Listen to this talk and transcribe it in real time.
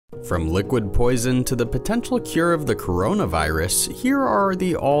From liquid poison to the potential cure of the coronavirus, here are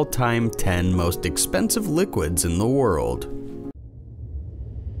the all-time 10 most expensive liquids in the world.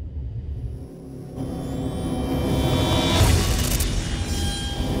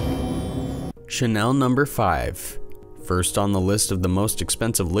 Chanel number 5. First on the list of the most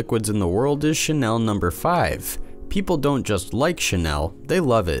expensive liquids in the world is Chanel number 5. People don't just like Chanel, they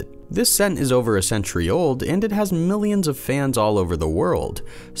love it. This scent is over a century old, and it has millions of fans all over the world.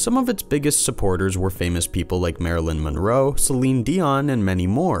 Some of its biggest supporters were famous people like Marilyn Monroe, Celine Dion, and many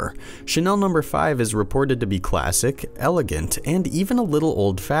more. Chanel number 5 is reported to be classic, elegant, and even a little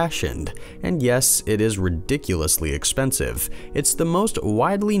old-fashioned. And yes, it is ridiculously expensive. It's the most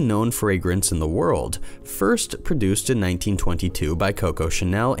widely known fragrance in the world, first produced in 1922 by Coco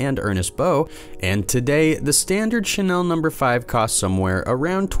Chanel and Ernest Beaux, and today the standard Chanel number 5 costs somewhere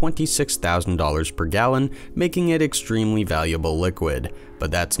around $26,000 per gallon, making it extremely valuable liquid. But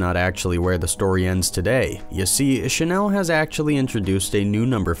that's not actually where the story ends today. You see, Chanel has actually introduced a new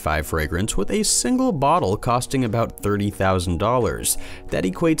number 5 fragrance with a single bottle costing about $30,000. That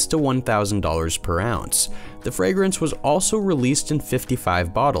equates to $1,000 per ounce. The fragrance was also released in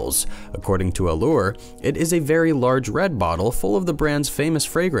 55 bottles. According to Allure, it is a very large red bottle full of the brand's famous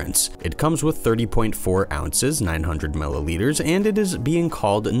fragrance. It comes with 30.4 ounces, 900 milliliters, and it is being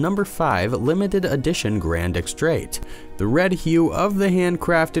called number 5 limited edition Grand Extrait. The red hue of the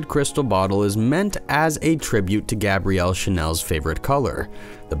handcrafted crystal bottle is meant as a tribute to Gabrielle Chanel's favorite color.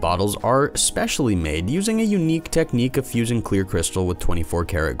 The bottles are specially made using a unique technique of fusing clear crystal with 24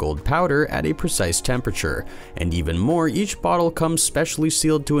 karat gold powder at a precise temperature. And even more, each bottle comes specially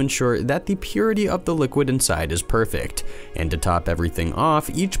sealed to ensure that the purity of the liquid inside is perfect. And to top everything off,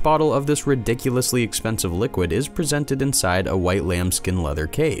 each bottle of this ridiculously expensive liquid is presented inside a white lambskin leather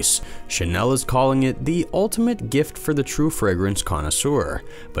case. Chanel is calling it the ultimate gift for the true fragrance connoisseur.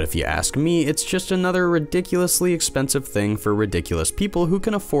 But if you ask me, it's just another ridiculously expensive thing for ridiculous people who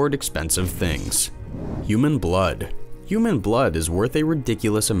can afford expensive things. Human blood. Human blood is worth a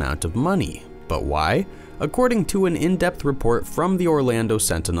ridiculous amount of money. But why? According to an in-depth report from the Orlando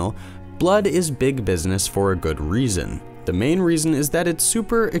Sentinel, blood is big business for a good reason. The main reason is that it's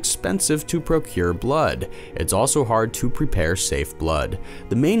super expensive to procure blood. It's also hard to prepare safe blood.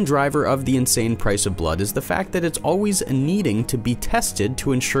 The main driver of the insane price of blood is the fact that it's always needing to be tested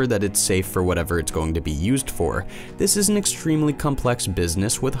to ensure that it's safe for whatever it's going to be used for. This is an extremely complex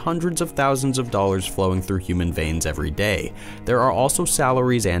business with hundreds of thousands of dollars flowing through human veins every day. There are also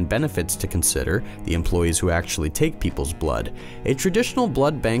salaries and benefits to consider, the employees who actually take people's blood. A traditional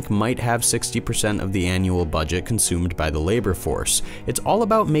blood bank might have 60% of the annual budget consumed by the labor force. It's all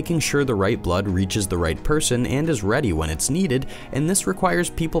about making sure the right blood reaches the right person and is ready when it's needed, and this requires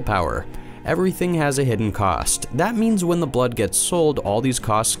people power. Everything has a hidden cost. That means when the blood gets sold, all these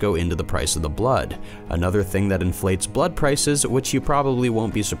costs go into the price of the blood. Another thing that inflates blood prices, which you probably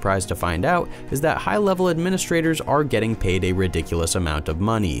won't be surprised to find out, is that high-level administrators are getting paid a ridiculous amount of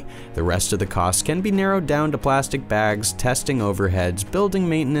money. The rest of the costs can be narrowed down to plastic bags, testing overheads, building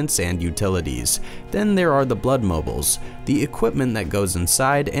maintenance, and utilities. Then there are the blood mobiles, the equipment that goes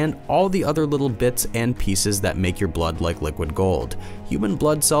inside, and all the other little bits and pieces that make your blood like liquid gold. Human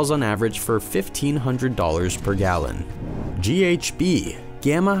blood sells on average for $1,500 per gallon. GHB,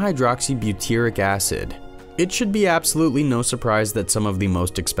 gamma hydroxybutyric acid. It should be absolutely no surprise that some of the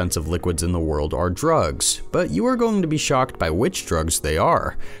most expensive liquids in the world are drugs, but you are going to be shocked by which drugs they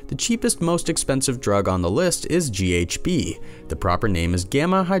are. The cheapest, most expensive drug on the list is GHB. The proper name is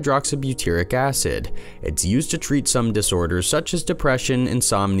gamma hydroxybutyric acid. It's used to treat some disorders such as depression,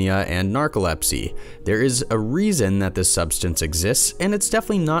 insomnia, and narcolepsy. There is a reason that this substance exists, and it's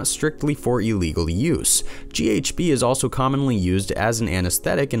definitely not strictly for illegal use. GHB is also commonly used as an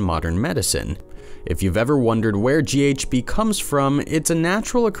anesthetic in modern medicine. If you've ever wondered where GHB comes from, it's a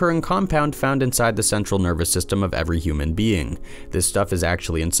natural occurring compound found inside the central nervous system of every human being. This stuff is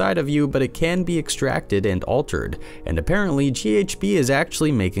actually inside of you, but it can be extracted and altered, and apparently GHB is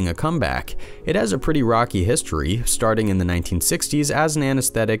actually making a comeback. It has a pretty rocky history, starting in the 1960s as an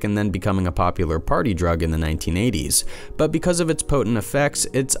anesthetic and then becoming a popular party drug in the 1980s. But because of its potent effects,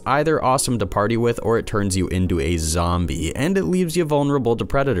 it's either awesome to party with or it turns you into a zombie, and it leaves you vulnerable to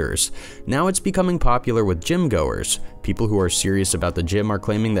predators. Now it's becoming popular with gym goers. People who are serious about the gym are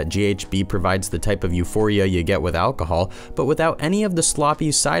claiming that GHB provides the type of euphoria you get with alcohol, but without any of the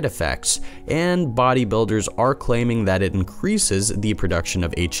sloppy side effects. And bodybuilders are claiming that it increases the production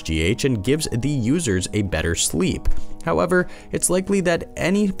of HGH and gives the users a better sleep. However, it's likely that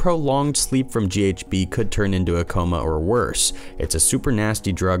any prolonged sleep from GHB could turn into a coma or worse. It's a super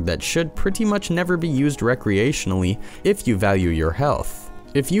nasty drug that should pretty much never be used recreationally if you value your health.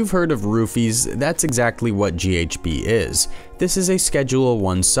 If you've heard of roofies, that's exactly what GHB is. This is a Schedule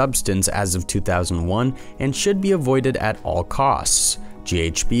 1 substance as of 2001 and should be avoided at all costs.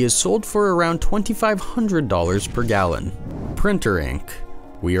 GHB is sold for around $2,500 per gallon. Printer ink.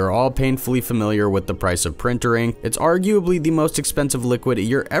 We are all painfully familiar with the price of printer ink. It's arguably the most expensive liquid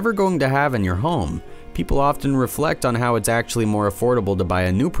you're ever going to have in your home. People often reflect on how it's actually more affordable to buy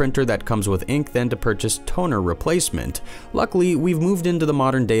a new printer that comes with ink than to purchase toner replacement. Luckily, we've moved into the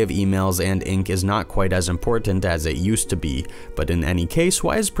modern day of emails and ink is not quite as important as it used to be. But in any case,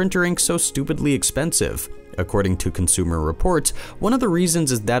 why is printer ink so stupidly expensive? According to Consumer Reports, one of the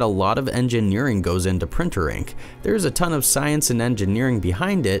reasons is that a lot of engineering goes into printer ink. There's a ton of science and engineering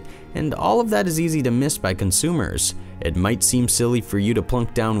behind it, and all of that is easy to miss by consumers. It might seem silly for you to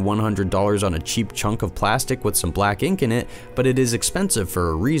plunk down $100 on a cheap chunk of plastic with some black ink in it, but it is expensive for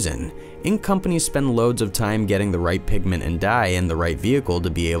a reason. Ink companies spend loads of time getting the right pigment and dye in the right vehicle to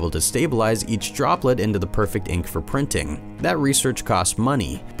be able to stabilize each droplet into the perfect ink for printing. That research costs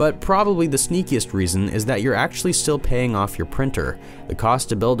money, but probably the sneakiest reason is that you're actually still paying off your printer. The cost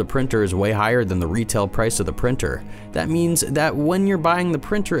to build a printer is way higher than the retail price of the printer. That means that when you're buying the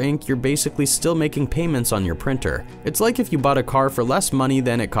printer ink, you're basically still making payments on your printer. It's like if you bought a car for less money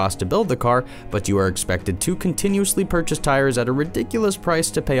than it cost to build the car, but you are expected to continuously purchase tires at a ridiculous price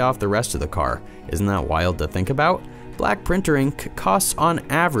to pay off the rest of the car. Isn't that wild to think about? Black printer ink costs on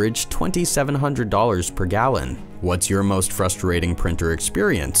average $2,700 per gallon. What's your most frustrating printer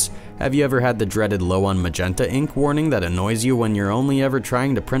experience? Have you ever had the dreaded low on magenta ink warning that annoys you when you're only ever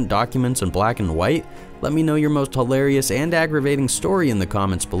trying to print documents in black and white? Let me know your most hilarious and aggravating story in the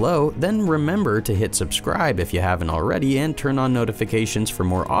comments below, then remember to hit subscribe if you haven't already and turn on notifications for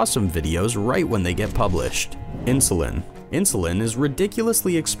more awesome videos right when they get published. Insulin. Insulin is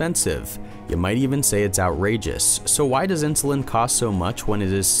ridiculously expensive. You might even say it's outrageous. So why does insulin cost so much when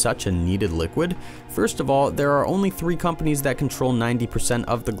it is such a needed liquid? First of all, there are only 3 companies that control 90%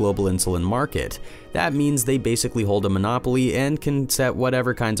 of the global insulin market. That means they basically hold a monopoly and can set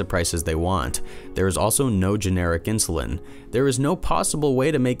whatever kinds of prices they want. There is also no generic insulin. There is no possible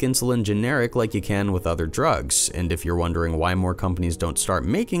way to make insulin generic like you can with other drugs. And if you're wondering why more companies don't start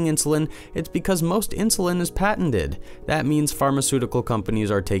making insulin, it's because most insulin is patented. That means pharmaceutical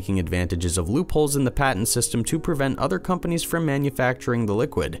companies are taking advantages of loopholes in the patent system to prevent other companies from manufacturing the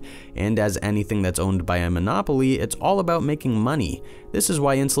liquid. And as anything that's owned by a monopoly, it's all about making money. This is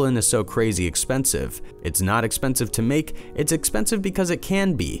why insulin is so crazy expensive. It's not expensive to make, it's expensive because it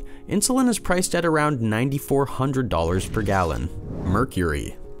can be. Insulin is priced at around $9,400 per gallon.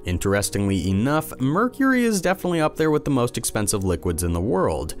 Mercury. Interestingly enough, mercury is definitely up there with the most expensive liquids in the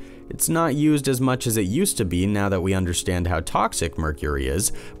world. It's not used as much as it used to be now that we understand how toxic mercury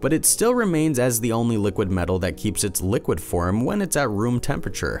is, but it still remains as the only liquid metal that keeps its liquid form when it's at room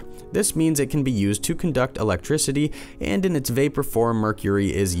temperature. This means it can be used to conduct electricity, and in its vapor form,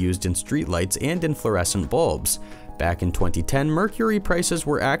 mercury is used in streetlights and in fluorescent bulbs. Back in 2010, mercury prices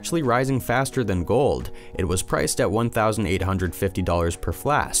were actually rising faster than gold. It was priced at $1,850 per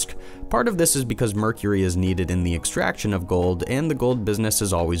flask. Part of this is because mercury is needed in the extraction of gold, and the gold business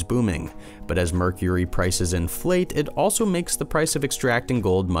is always booming. But as mercury prices inflate, it also makes the price of extracting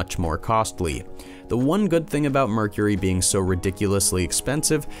gold much more costly. The one good thing about mercury being so ridiculously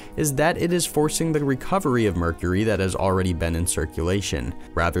expensive is that it is forcing the recovery of mercury that has already been in circulation.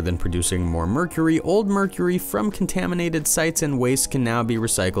 Rather than producing more mercury, old mercury from contaminated sites and waste can now be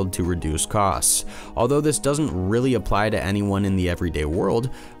recycled to reduce costs. Although this doesn't really apply to anyone in the everyday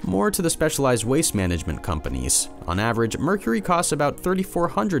world, more to the specialized waste management companies. On average, mercury costs about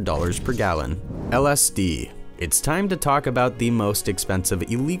 $3,400 per gallon. LSD. It's time to talk about the most expensive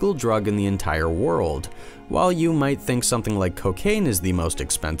illegal drug in the entire world. While you might think something like cocaine is the most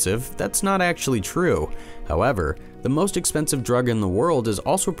expensive, that's not actually true. However, the most expensive drug in the world is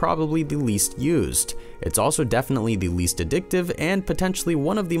also probably the least used. It's also definitely the least addictive and potentially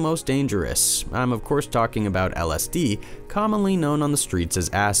one of the most dangerous. I'm of course talking about LSD, commonly known on the streets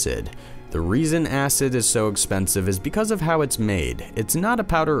as acid. The reason acid is so expensive is because of how it's made. It's not a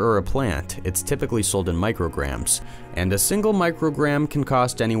powder or a plant, it's typically sold in micrograms. And a single microgram can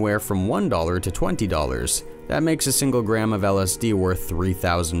cost anywhere from $1 to $20. That makes a single gram of LSD worth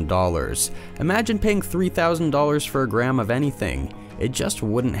 $3,000. Imagine paying $3,000 for a gram of anything. It just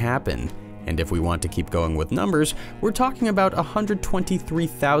wouldn't happen. And if we want to keep going with numbers, we're talking about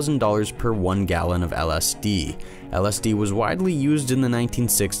 $123,000 per 1 gallon of LSD. LSD was widely used in the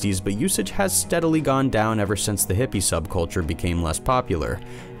 1960s, but usage has steadily gone down ever since the hippie subculture became less popular.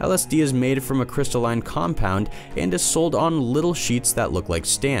 LSD is made from a crystalline compound and is sold on little sheets that look like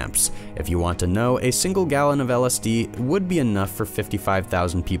stamps. If you want to know, a single gallon of LSD would be enough for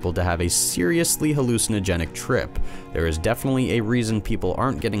 55,000 people to have a seriously hallucinogenic trip. There is definitely a reason people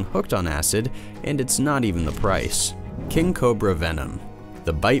aren't getting hooked on acid, and it's not even the price. King cobra venom.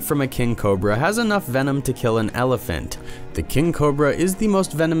 The bite from a king cobra has enough venom to kill an elephant. The king cobra is the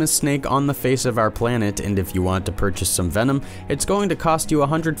most venomous snake on the face of our planet, and if you want to purchase some venom, it's going to cost you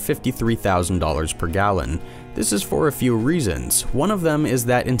 $153,000 per gallon. This is for a few reasons. One of them is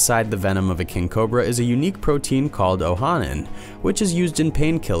that inside the venom of a king cobra is a unique protein called ohanin, which is used in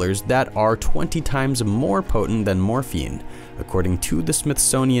painkillers that are 20 times more potent than morphine. According to the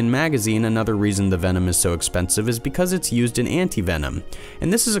Smithsonian Magazine, another reason the venom is so expensive is because it's used in antivenom.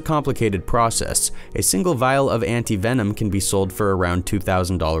 And this is a complicated process. A single vial of antivenom can be sold for around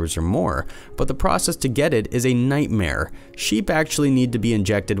 $2,000 or more, but the process to get it is a nightmare. Sheep actually need to be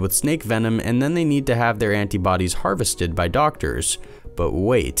injected with snake venom, and then they need to have their antibodies harvested by doctors. But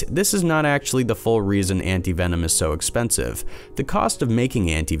wait, this is not actually the full reason antivenom is so expensive. The cost of making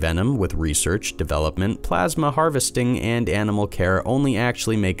antivenom, with research, development, plasma harvesting, and animal care, only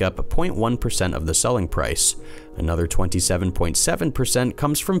actually make up 0.1% of the selling price. Another 27.7%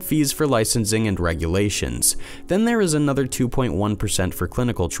 comes from fees for licensing and regulations. Then there is another 2.1% for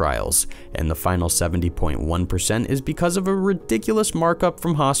clinical trials, and the final 70.1% is because of a ridiculous markup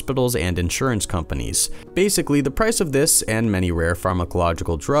from hospitals and insurance companies. Basically, the price of this and many rare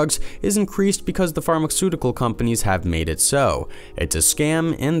pharmacological drugs is increased because the pharmaceutical companies have made it so. It's a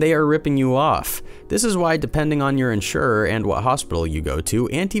scam, and they are ripping you off. This is why, depending on your insurer and what hospital you go to,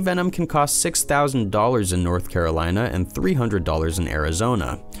 antivenom can cost $6,000 in North Carolina and $300 in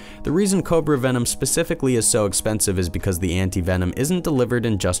Arizona. The reason cobra venom specifically is so expensive is because the antivenom isn't delivered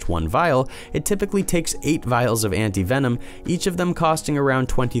in just one vial. It typically takes 8 vials of antivenom, each of them costing around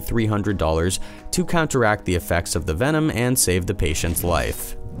 $2,300 to counteract the effects of the venom and save the patient's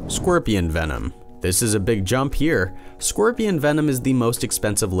life. Scorpion venom. This is a big jump here. Scorpion venom is the most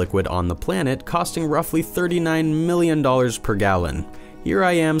expensive liquid on the planet, costing roughly $39 million per gallon. Here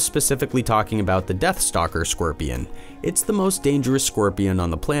I am specifically talking about the Deathstalker scorpion. It's the most dangerous scorpion on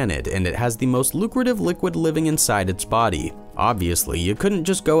the planet, and it has the most lucrative liquid living inside its body. Obviously, you couldn't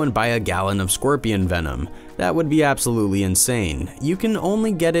just go and buy a gallon of scorpion venom. That would be absolutely insane. You can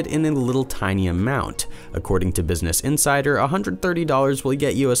only get it in a little tiny amount. According to Business Insider, $130 will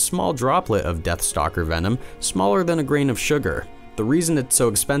get you a small droplet of Deathstalker venom, smaller than a grain of sugar. The reason it's so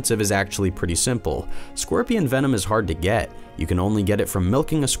expensive is actually pretty simple. Scorpion venom is hard to get. You can only get it from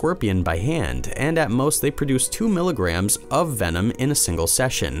milking a scorpion by hand, and at most they produce 2 milligrams of venom in a single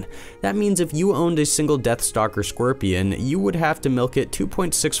session. That means if you owned a single Deathstalker scorpion, you would have to milk it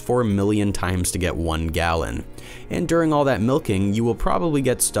 2.64 million times to get 1 gallon. And during all that milking, you will probably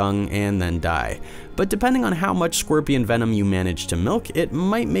get stung and then die. But depending on how much scorpion venom you manage to milk, it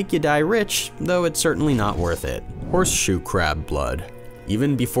might make you die rich, though it's certainly not worth it. Horseshoe crab blood.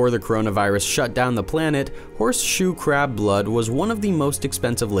 Even before the coronavirus shut down the planet, horseshoe crab blood was one of the most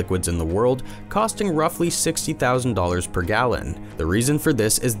expensive liquids in the world, costing roughly $60,000 per gallon. The reason for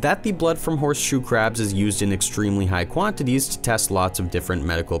this is that the blood from horseshoe crabs is used in extremely high quantities to test lots of different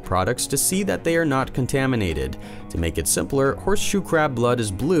medical products to see that they are not contaminated. To make it simpler, horseshoe crab blood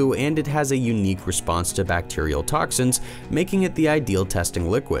is blue and it has a unique response to bacterial toxins, making it the ideal testing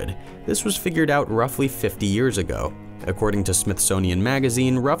liquid. This was figured out roughly 50 years ago. According to Smithsonian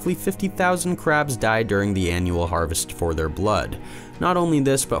Magazine, roughly 50,000 crabs die during the annual harvest for their blood. Not only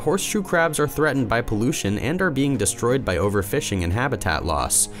this, but horseshoe crabs are threatened by pollution and are being destroyed by overfishing and habitat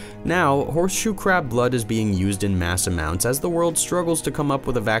loss. Now, horseshoe crab blood is being used in mass amounts as the world struggles to come up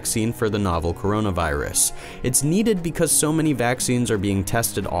with a vaccine for the novel coronavirus. It's needed because so many vaccines are being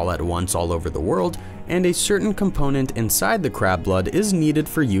tested all at once all over the world, and a certain component inside the crab blood is needed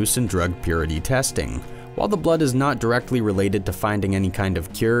for use in drug purity testing. While the blood is not directly related to finding any kind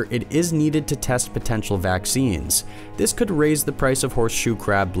of cure, it is needed to test potential vaccines. This could raise the price of horseshoe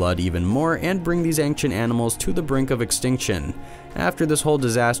crab blood even more and bring these ancient animals to the brink of extinction. After this whole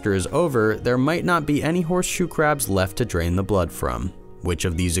disaster is over, there might not be any horseshoe crabs left to drain the blood from. Which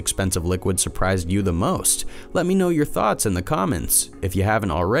of these expensive liquids surprised you the most? Let me know your thoughts in the comments. If you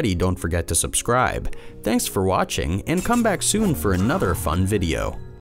haven't already, don't forget to subscribe. Thanks for watching, and come back soon for another fun video.